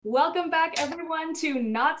Welcome back, everyone, to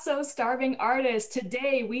Not So Starving Artist.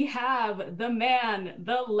 Today we have the man,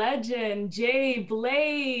 the legend, Jay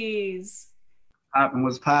Blaze. Popping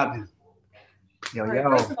was popping. Yo, All right, yo.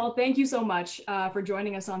 first of all, thank you so much for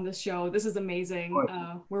joining us on this show. This is amazing.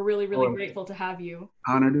 We're really, really grateful to have you.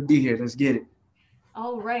 Honored to be here. Let's get it.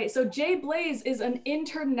 All right, so Jay Blaze is an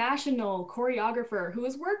international choreographer who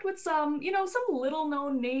has worked with some little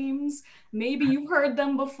known names. Maybe you've heard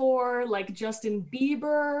them before, like Justin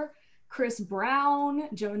Bieber, Chris Brown,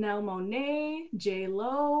 Janelle Monáe, J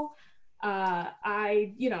Lo.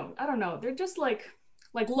 I don't know. They're just like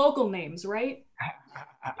local names, right?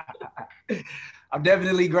 I'm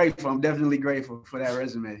definitely grateful. I'm definitely grateful for that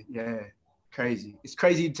resume. Yeah, crazy. It's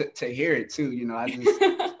crazy to hear it too. I just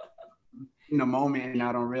in a moment and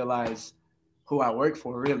I don't realize who I work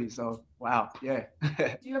for really. So wow, yeah.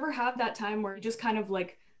 Do you ever have that time where you just kind of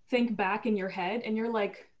like think back in your head and you're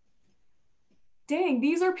like, dang,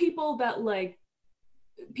 these are people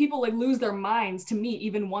lose their minds to meet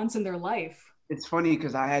even once in their life. It's funny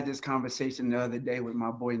because I had this conversation the other day with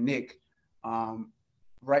my boy Nick. Um,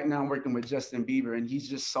 right now I'm working with Justin Bieber and he's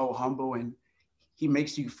just so humble and he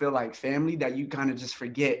makes you feel like family that you kind of just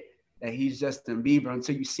forget that he's Justin Bieber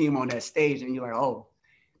until you see him on that stage and you're like, oh,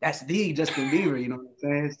 that's the Justin Bieber, you know what I'm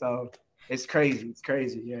saying? So it's crazy. It's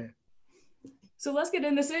crazy. Yeah. So let's get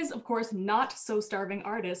in. This is, of course, Not So Starving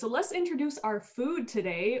Artist. So let's introduce our food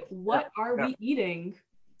today. Yeah. What are Yeah. we eating?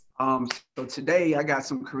 So today I got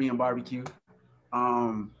some Korean barbecue.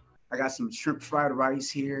 I got some shrimp fried rice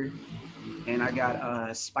here, and I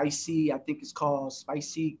got spicy. I think it's called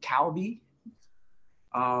spicy kalbi.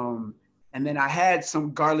 Um, and then I had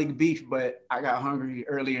some garlic beef, but I got hungry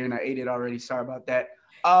earlier and I ate it already. Sorry about that.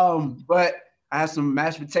 But I have some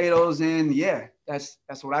mashed potatoes, and yeah, that's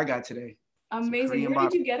what I got today. Some Amazing. Korean Where did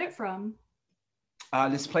barbecue. you get it from?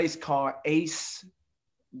 This place called Ace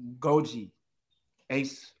Goji.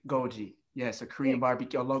 Ace Goji. Yeah, it's a Korean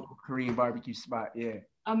barbecue, a local Korean barbecue spot. Yeah.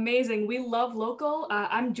 Amazing. We love local.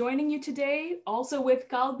 I'm joining you today also with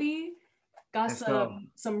kalbi. Got Let's go.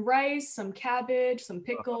 some rice, some cabbage, some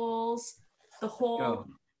pickles, the Let's go. whole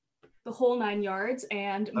the whole nine yards.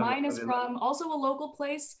 And Love it. mine Love is it. Love from also a local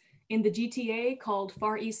place in the GTA called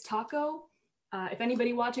Far East Taco. If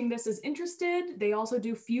anybody watching this is interested, they also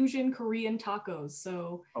do fusion Korean tacos.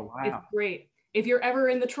 So it. Oh it's wow. great. If you're ever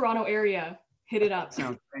in the Toronto area, hit it up. That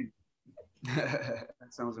sounds great.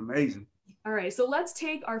 That sounds amazing. All right, so let's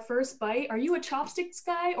take our first bite. Are you a chopsticks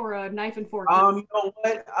guy or a knife and fork guy? You know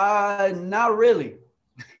what? Not really.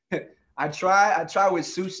 I try with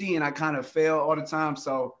sushi and I kind of fail all the time,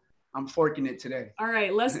 so I'm forking it today. All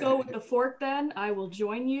right, let's go with the fork then. I will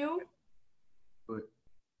join you. But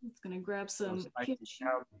It's gonna grab so some spicy kimchi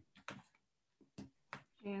cow-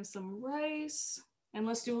 and some rice. And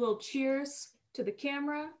let's do a little cheers to the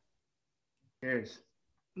camera. Cheers.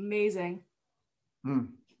 Amazing. Mm.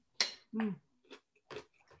 Mm.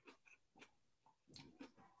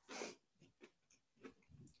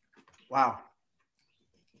 Wow.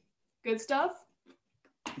 Good stuff?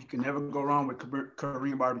 You can never go wrong with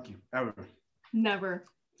Korean barbecue ever. Never.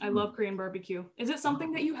 I love Korean barbecue. Is it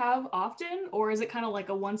something that you have often, or is it kind of like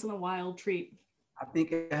a once in a while treat? I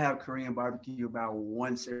think I have Korean barbecue about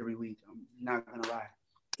once every week. I'm not gonna lie.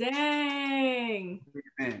 Dang. Big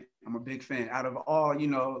fan. I'm a big fan. Out of all,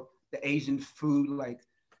 the Asian food like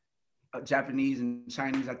Japanese and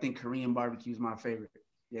Chinese, I think Korean barbecue is my favorite.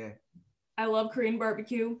 Yeah. I love Korean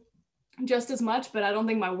barbecue just as much, but I don't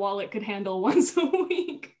think my wallet could handle once a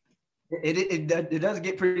week. It does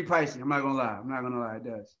get pretty pricey. I'm not gonna lie. I'm not gonna lie. It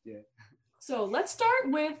does. Yeah. So let's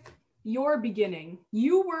start with your beginning.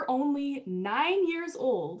 You were only 9 years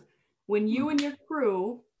old when you and your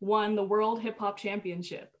crew won the World Hip Hop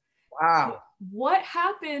Championship. Wow. What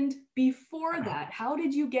happened before that? How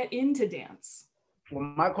did you get into dance? Well,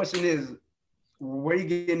 my question is, where are you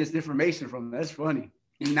getting this information from? That's funny.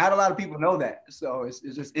 Not a lot of people know that, so it's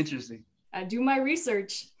just interesting. I do my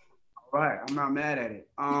research. All right, I'm not mad at it.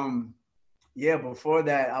 Yeah, before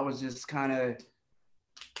that, I was just kind of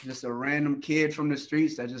just a random kid from the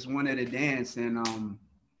streets that just wanted to dance, and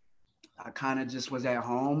I kind of just was at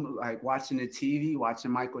home, like watching the TV,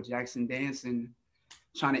 watching Michael Jackson dance, and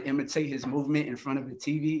trying to imitate his movement in front of the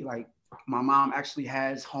TV. Like my mom actually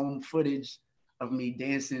has home footage of me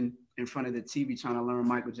dancing in front of the TV, trying to learn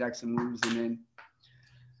Michael Jackson moves, and then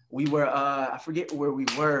we were, I forget where we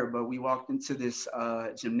were, but we walked into this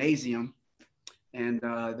gymnasium and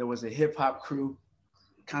there was a hip hop crew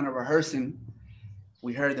kind of rehearsing.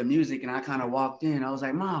 We heard the music and I kind of walked in. I was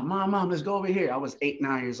like, mom, let's go over here. I was 8,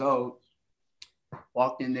 9 years old.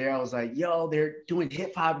 Walked in there. I was like, yo, they're doing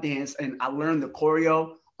hip hop dance. And I learned the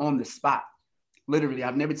choreo on the spot. literally,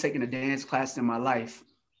 I've never taken a dance class in my life.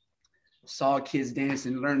 Saw kids dance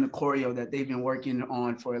and learn the choreo that they've been working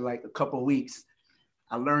on for like a couple of weeks.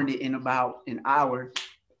 I learned it in about an hour.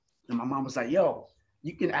 And my mom was like, yo,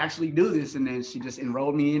 you can actually do this. And then she just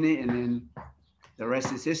enrolled me in it. And then the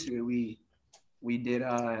rest is history. We did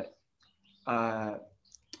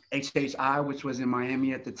HHI, which was in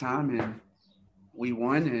Miami at the time, and we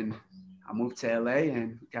won. And I moved to LA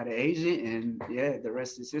and got an agent. And yeah, the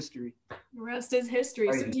rest is history. The rest is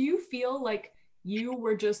history. So do you feel like you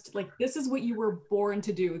were just like, this is what you were born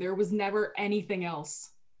to do? There was never anything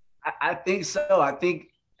else? I think so. I think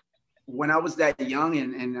when I was that young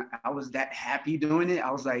and I was that happy doing it,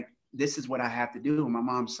 I was like, this is what I have to do. My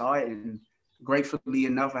mom saw it, and gratefully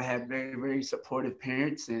enough, I had very, very supportive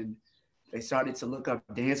parents, and they started to look up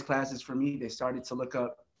dance classes for me. They started to look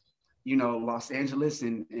up, you know, Los Angeles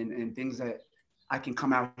and things that I can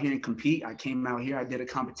come out here and compete. I came out here, I did a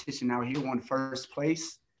competition out here, won first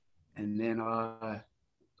place. And then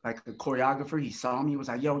like the choreographer, he saw me, was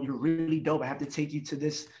like, yo, you're really dope. I have to take you to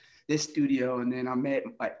this studio. And then I met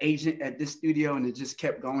an agent at this studio, and it just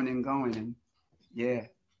kept going and going. And yeah.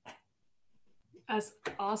 That's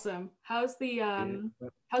awesome. How's the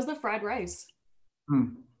fried rice?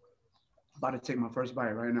 About to take my first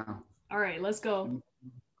bite right now. All right, let's go.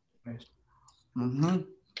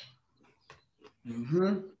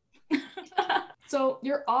 So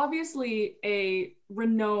you're obviously a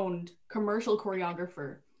renowned commercial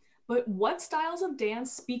choreographer, but what styles of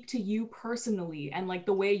dance speak to you personally and like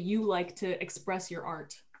the way you like to express your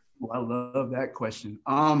art? Well, I love that question.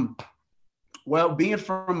 Well, being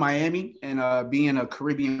from Miami and being a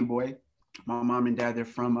Caribbean boy, my mom and dad, they're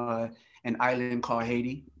from an island called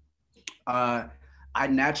Haiti. I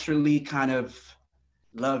naturally kind of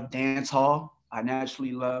love dance hall. I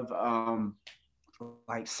naturally love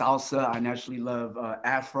like salsa. I naturally love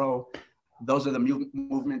Afro. Those are the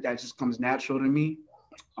movement that just comes natural to me.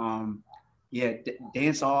 Yeah,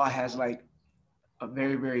 dance hall has like a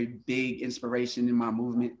very, very big inspiration in my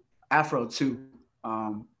movement. Afro too.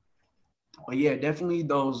 But yeah, definitely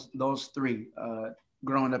those three.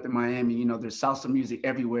 Growing up in Miami, you know, there's salsa music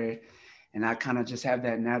everywhere, and I kind of just have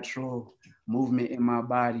that natural movement in my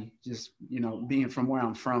body, just, you know, being from where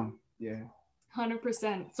I'm from. Yeah.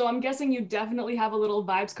 100%. So I'm guessing you definitely have a little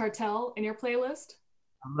Vybz Kartel in your playlist.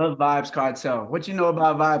 I love Vybz Kartel. What you know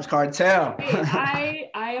about Vybz Kartel? Hey,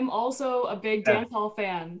 I am also a big Yeah. dancehall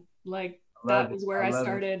fan. Like that was where I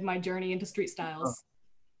started it. my journey into street styles.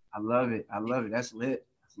 I love it. I love it. That's lit.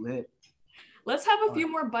 That's lit. Let's have a few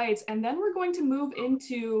more bites, and then we're going to move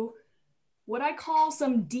into what I call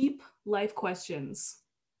some deep life questions.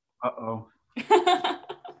 Uh-oh.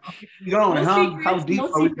 Going, no huh? Secrets, How deep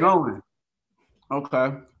no are we secrets. going?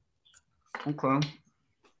 Okay.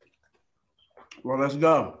 Well, let's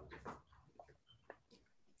go.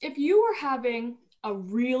 If you were having a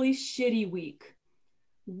really shitty week,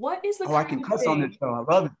 what is the I can cuss on this show.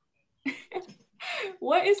 I love it.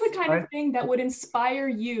 What is the kind of thing that would inspire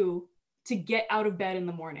you to get out of bed in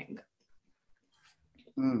the morning?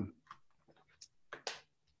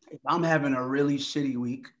 If I'm having a really shitty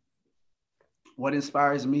week, what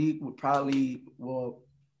inspires me would probably, well,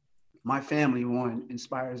 my family, one,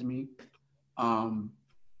 inspires me.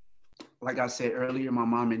 Like I said earlier, my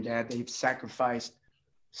mom and dad, they've sacrificed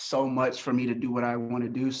so much for me to do what I want to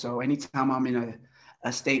do. So anytime I'm in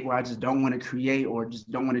a state where I just don't want to create or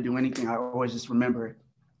just don't want to do anything, I always just remember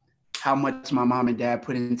how much my mom and dad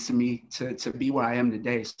put into me to be where I am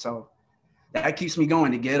today. So that keeps me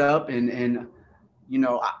going to get up and you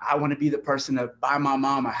know, I want to be the person to buy my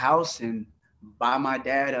mom a house and buy my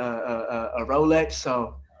dad a Rolex.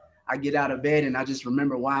 So I get out of bed and I just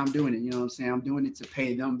remember why I'm doing it. You know what I'm saying? I'm doing it to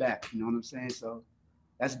pay them back. You know what I'm saying? So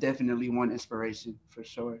that's definitely one inspiration for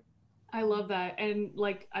sure. I love that. And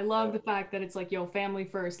like, I love the fact that it's like, yo, family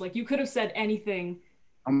first. Like you could have said anything.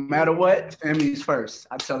 No matter what, family's first.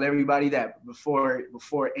 I tell everybody that before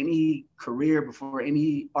any career, before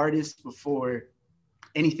any artist, before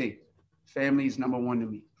anything, family is number one to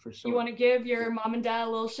me for sure. You want to give your mom and dad a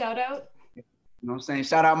little shout out? You know what I'm saying?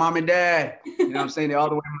 Shout out mom and dad. You know what I'm saying? They're all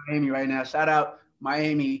the way in Miami right now. Shout out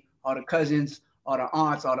Miami, all the cousins, all the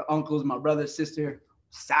aunts, all the uncles, my brother, sister.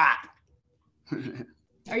 Stop.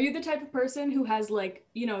 Are you the type of person who has like,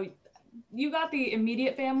 you know, you got the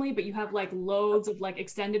immediate family, but you have like loads of like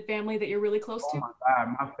extended family that you're really close to? Oh my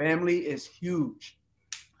God, my family is huge.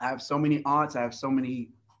 I have so many aunts, I have so many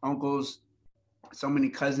uncles, so many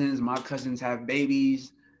cousins. My cousins have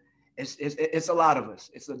babies. It's a lot of us.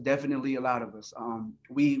 It's definitely a lot of us.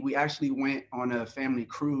 We actually went on a family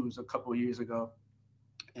cruise a couple of years ago,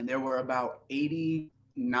 and there were about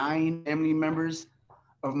 89 family members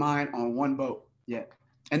of mine on one boat. Yeah.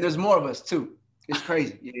 And there's more of us too. It's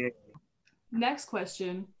crazy. Yeah. Next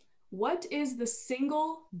question. What is the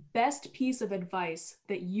single best piece of advice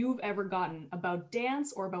that you've ever gotten about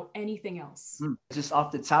dance or about anything else? Just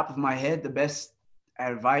off the top of my head, the best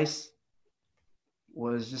advice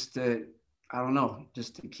was just to, I don't know,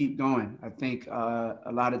 just to keep going. I think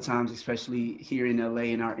a lot of times, especially here in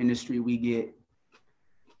LA in our industry, we get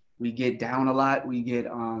down a lot. We get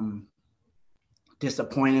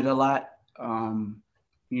disappointed a lot.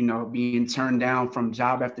 Being turned down from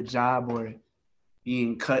job after job or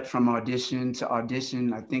being cut from audition to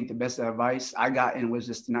audition. I think the best advice I got in was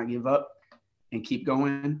just to not give up and keep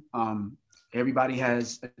going. Everybody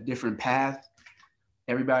has a different path.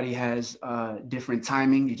 Everybody has different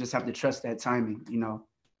timing. You just have to trust that timing.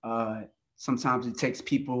 Sometimes it takes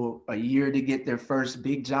people a year to get their first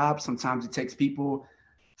big job. Sometimes it takes people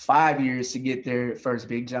 5 years to get their first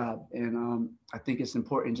big job. And I think it's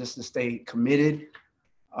important just to stay committed.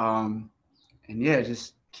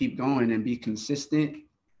 Just keep going and be consistent.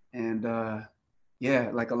 And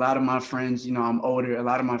like a lot of my friends, I'm older. A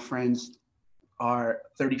lot of my friends are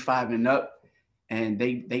 35 and up, and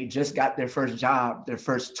they just got their first job, their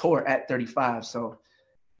first tour at 35. So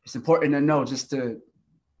it's important to know just to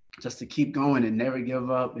keep going and never give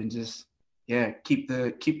up, and just keep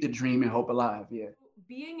the dream and hope alive. Yeah.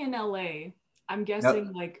 Being in LA, I'm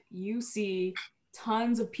guessing like you see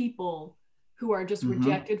tons of people who are just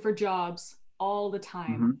rejected for jobs all the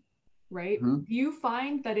time, right? Do you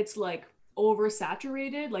find that it's like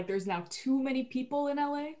oversaturated? Like there's now too many people in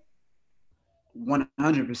LA?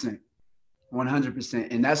 100%.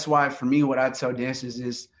 100%. And that's why for me, what I tell dancers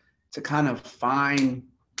is to kind of find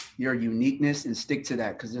your uniqueness and stick to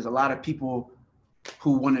that. Because there's a lot of people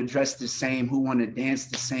who want to dress the same, who want to dance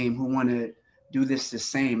the same, who want to do this the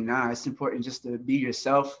same. Nah, it's important just to be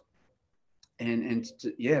yourself and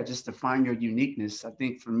just to find your uniqueness. I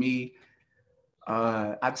think for me,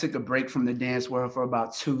 I took a break from the dance world for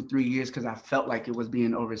about 2-3 years because I felt like it was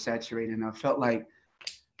being oversaturated. And I felt like,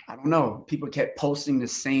 I don't know, people kept posting the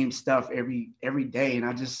same stuff every day. And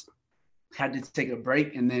I just had to take a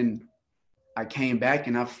break. And then I came back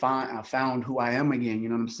and I found who I am again. You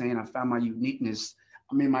know what I'm saying? I found my uniqueness.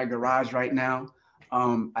 I'm in my garage right now.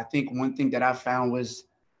 I think one thing that I found was,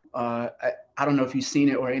 I don't know if you've seen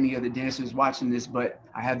it or any of the dancers watching this, but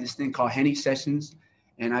I have this thing called Henny Sessions.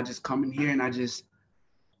 And I just come in here and I just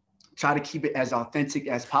try to keep it as authentic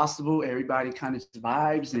as possible. Everybody kind of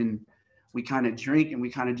vibes and we kind of drink and we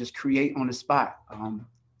kind of just create on the spot.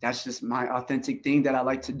 That's just my authentic thing that I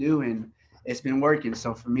like to do, and it's been working.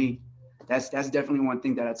 So for me, that's definitely one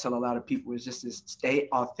thing that I tell a lot of people is just to stay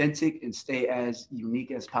authentic and stay as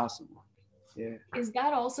unique as possible. Yeah. Is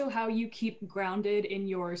that also how you keep grounded in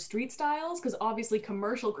your street styles? Because obviously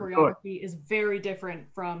commercial choreography is very different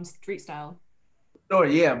from street style. Sure,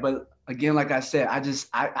 yeah, but again, like I said,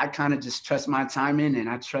 I kind of just trust my timing and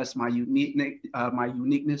I trust my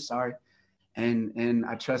uniqueness. Sorry, and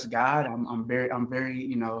I trust God. I'm very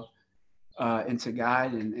into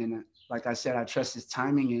God, and like I said, I trust His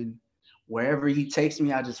timing, and wherever He takes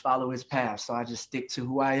me, I just follow His path. So I just stick to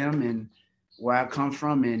who I am and where I come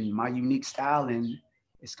from and my unique style, and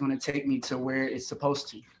it's gonna take me to where it's supposed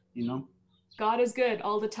to. God is good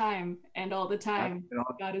all the time, and all the time,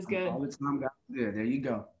 God is good. All the time, God is good. There you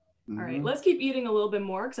go. All right, let's keep eating a little bit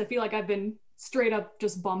more because I feel like I've been straight up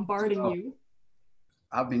just bombarding you.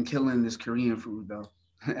 I've been killing this Korean food though.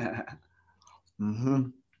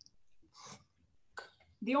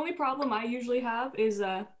 The only problem I usually have is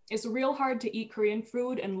it's real hard to eat Korean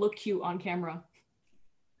food and look cute on camera.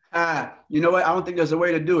 You know what? I don't think there's a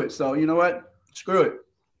way to do it. So you know what? Screw it.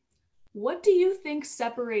 What do you think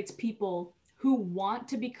separates people who want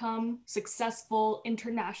to become successful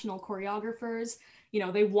international choreographers?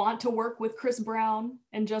 They want to work with Chris Brown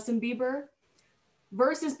and Justin Bieber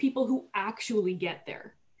versus people who actually get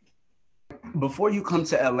there. Before you come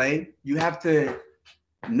to LA, you have to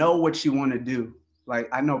know what you want to do. Like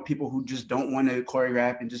I know people who just don't want to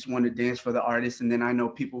choreograph and just want to dance for the artist. And then I know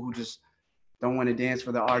people who just don't want to dance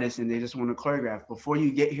for the artist and they just want to choreograph. Before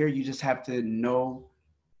you get here, you just have to know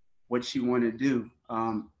what you want to do.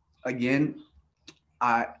 Again,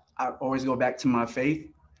 I always go back to my faith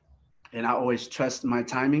and I always trust my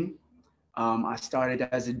timing. I started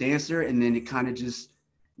as a dancer and then it kind of just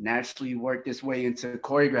naturally worked its way into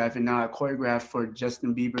choreograph. And now I choreograph for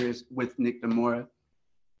Justin Bieber with Nick Demora.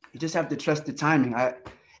 You just have to trust the timing.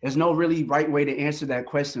 There's no really right way to answer that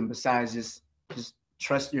question besides just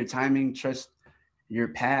trust your timing, trust your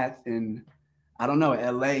path. And I don't know,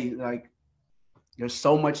 LA, like there's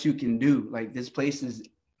so much you can do. Like this place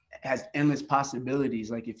has endless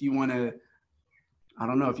possibilities. Like if you want to I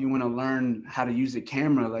don't know, if you want to learn how to use a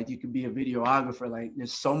camera, like you could be a videographer. Like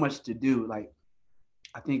there's so much to do. Like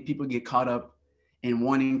I think people get caught up in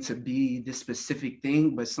wanting to be this specific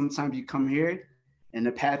thing, but sometimes you come here and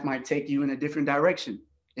the path might take you in a different direction.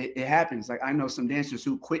 It happens. Like I know some dancers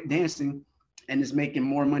who quit dancing and is making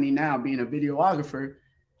more money now being a videographer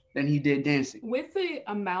than he did dancing. With the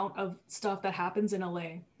amount of stuff that happens in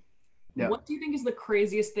LA, Yeah. what do you think is the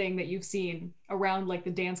craziest thing that you've seen around like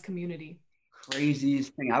the dance community?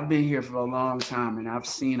 Craziest thing. I've been here for a long time and I've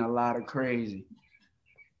seen a lot of crazy.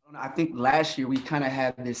 I think last year we kind of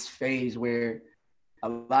had this phase where a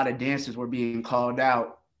lot of dancers were being called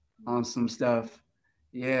out on some stuff.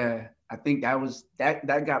 Yeah, I think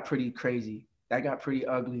that got pretty crazy. That got pretty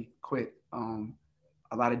ugly quick.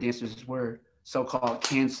 A lot of dancers were so-called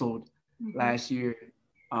canceled last year.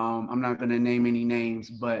 I'm not gonna name any names,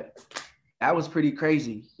 but that was pretty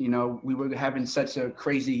crazy. You know, we were having such a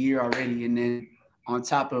crazy year already, and then on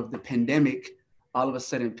top of the pandemic, all of a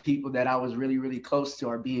sudden people that I was really, really close to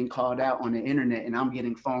are being called out on the internet, and I'm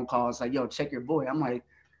getting phone calls like, yo, check your boy. I'm like,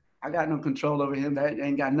 I got no control over him. That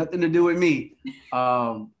ain't got nothing to do with me.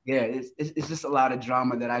 Yeah, it's just a lot of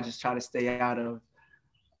drama that I just try to stay out of.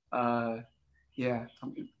 Yeah,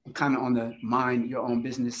 I'm kind of on the mind your own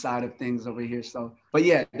business side of things over here. So, but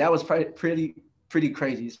yeah, that was pretty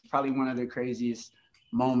crazy. It's probably one of the craziest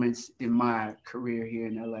moments in my career here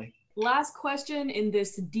in LA. Last question in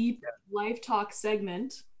this deep life talk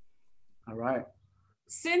segment. All right.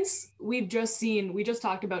 Since we just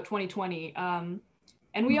talked about 2020,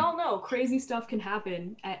 and we all know crazy stuff can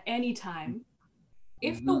happen at any time.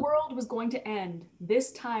 If the world was going to end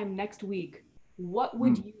this time next week, what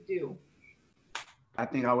would you do? I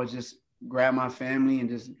think I would just grab my family and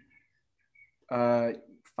just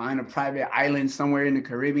find a private island somewhere in the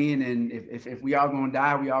Caribbean. And if we all gonna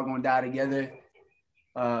die, we all gonna die together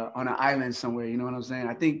on an island somewhere. You know what I'm saying?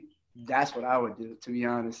 I think that's what I would do, to be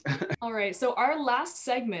honest. All right. So our last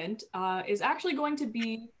segment is actually going to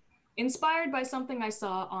be inspired by something I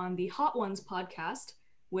saw on the Hot Ones podcast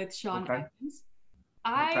with Sean Evans.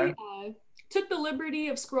 I took the liberty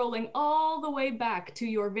of scrolling all the way back to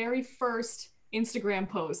your very first Instagram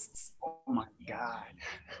posts. Oh my God.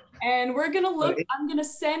 And we're gonna look, I'm gonna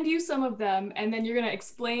send you some of them, and then you're gonna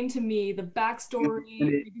explain to me the backstory,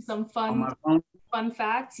 maybe some fun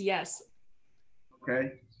facts. Yes.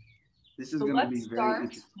 Okay. This is gonna be very interesting.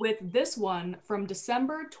 Let's start with this one from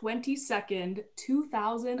December 22nd,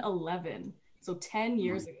 2011. So 10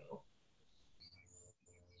 years ago.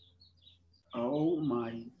 Oh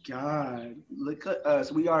my God. Look at us.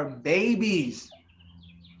 We are babies.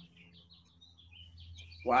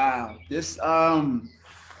 Wow. This was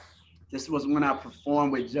when I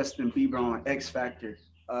performed with Justin Bieber on X Factor.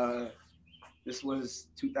 This was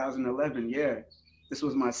 2011. Yeah. This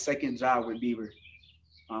was my second job with Bieber.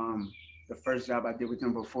 The first job I did with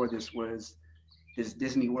him before this was this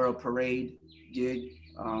Disney World Parade gig.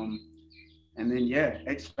 And then, yeah,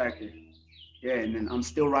 X Factor. Yeah, and then I'm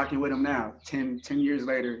still rocking with him now. 10 years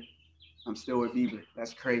later, I'm still with Bieber.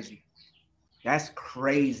 That's crazy. That's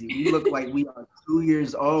crazy. We look like we are 2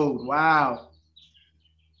 years old. Wow.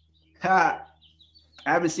 Ha.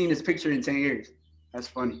 I haven't seen this picture in 10 years. That's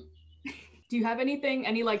funny. Do you have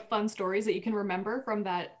any like fun stories that you can remember from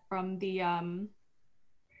this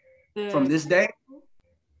day?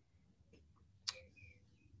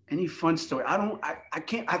 Any fun story? I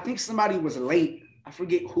can't, I think somebody was late. I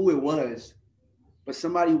forget who it was, but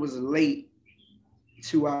somebody was late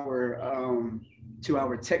to our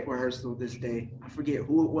tech rehearsal this day. I forget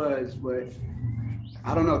who it was, but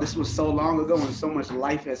I don't know. This was so long ago and so much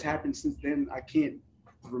life has happened since then. I can't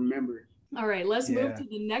remember. All right, let's move to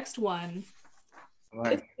the next one.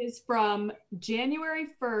 Right. This is from January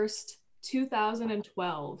 1st,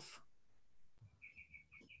 2012.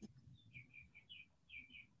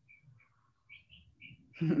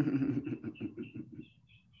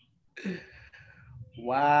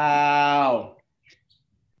 Wow.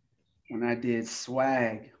 When I did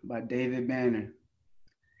Swag by David Banner.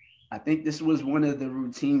 I think this was one of the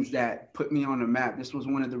routines that put me on the map. This was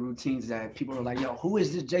one of the routines that people were like, yo, who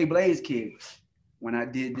is this Jay Blaze kid? When I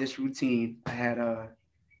did this routine, I had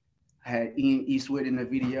Ian Eastwood in the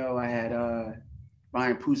video. I had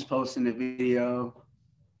Ryan Puspos in the video.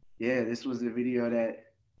 Yeah, this was the video that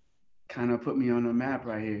kind of put me on the map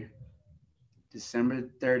right here. December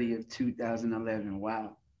 30th, 2011.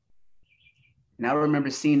 Wow. And I remember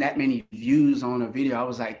seeing that many views on a video. I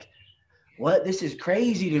was like, what? This is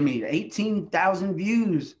crazy to me. 18,000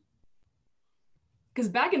 views. Because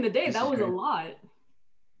back in the day, that was a lot.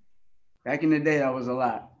 Back in the day, that was a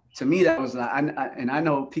lot. To me, that was a lot. And I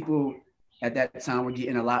know people at that time were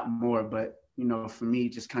getting a lot more, but you know, for me,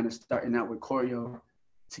 just kind of starting out with choreo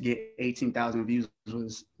to get 18,000 views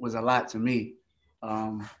was a lot to me.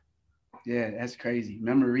 Yeah, that's crazy.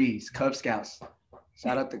 Memories, Cub Scouts.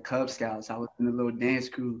 Shout out to Cub Scouts. I was in a little dance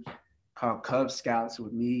crew called Cub Scouts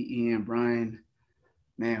with me, Ian, Brian.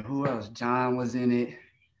 Man, who else? John was in it.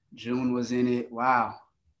 June was in it. Wow.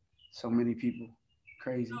 So many people.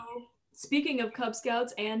 Crazy. So, speaking of Cub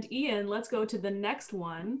Scouts and Ian, let's go to the next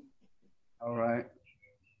one. All right.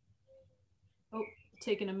 Oh,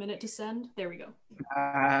 taking a minute to send. There we go.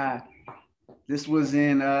 This was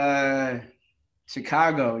in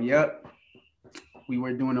Chicago. Yep. We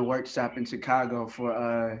were doing a workshop in Chicago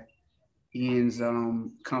for Ian's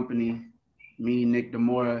company, me, Nick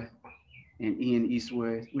Demora, and Ian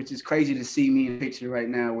Eastwood, which is crazy to see me in a picture right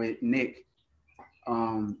now with Nick.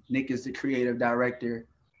 Nick is the creative director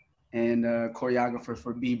and choreographer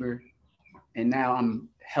for Bieber. And now I'm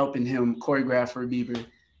helping him choreograph for Bieber.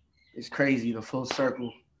 It's crazy, the full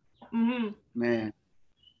circle. Mm-hmm. Man,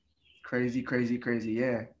 crazy, crazy, crazy,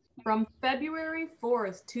 yeah. From February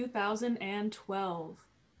 4th, 2012.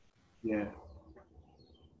 Yeah.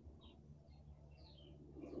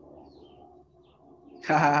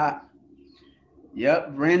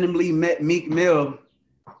 Yep, randomly met Meek Mill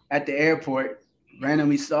at the airport.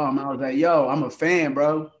 Randomly saw him. I was like, yo, I'm a fan,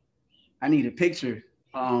 bro. I need a picture.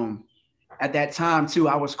 At that time, too,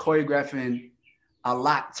 I was choreographing a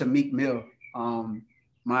lot to Meek Mill.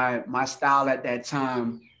 My style at that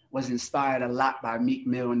time was inspired a lot by Meek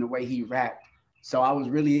Mill and the way he rapped. So I was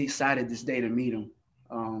really excited this day to meet him.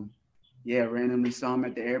 Yeah, randomly saw him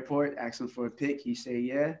at the airport, asked him for a pic. He said,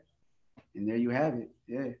 yeah. And there you have it.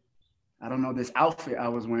 Yeah. I don't know this outfit I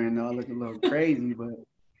was wearing though. I look a little crazy, but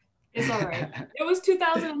it's all right. It was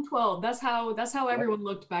 2012. That's how everyone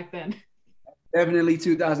looked back then. Definitely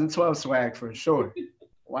 2012 swag for sure.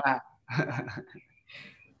 Wow.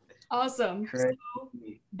 Awesome. Crazy. So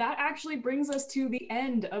that actually brings us to the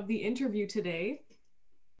end of the interview today.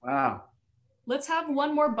 Wow. Let's have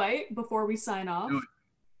one more bite before we sign off.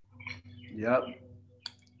 Yep.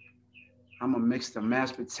 I'm gonna mix the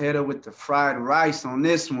mashed potato with the fried rice on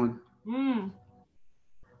this one. Mm-hmm.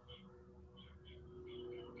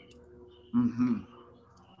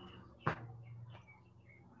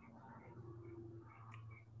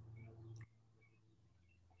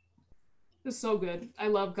 It's so good. I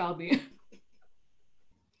love galbi.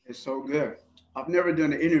 It's so good. I've never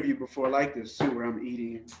done an interview before like this too, where I'm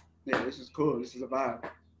eating. Yeah, this is cool. This is a vibe.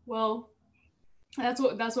 Well, that's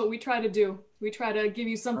what we try to do. We try to give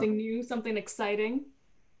you something new, something exciting.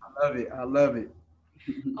 I love it. I love it.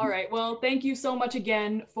 All right. Well, thank you so much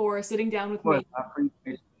again for sitting down with me.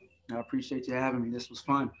 I appreciate you having me. This was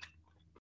fun.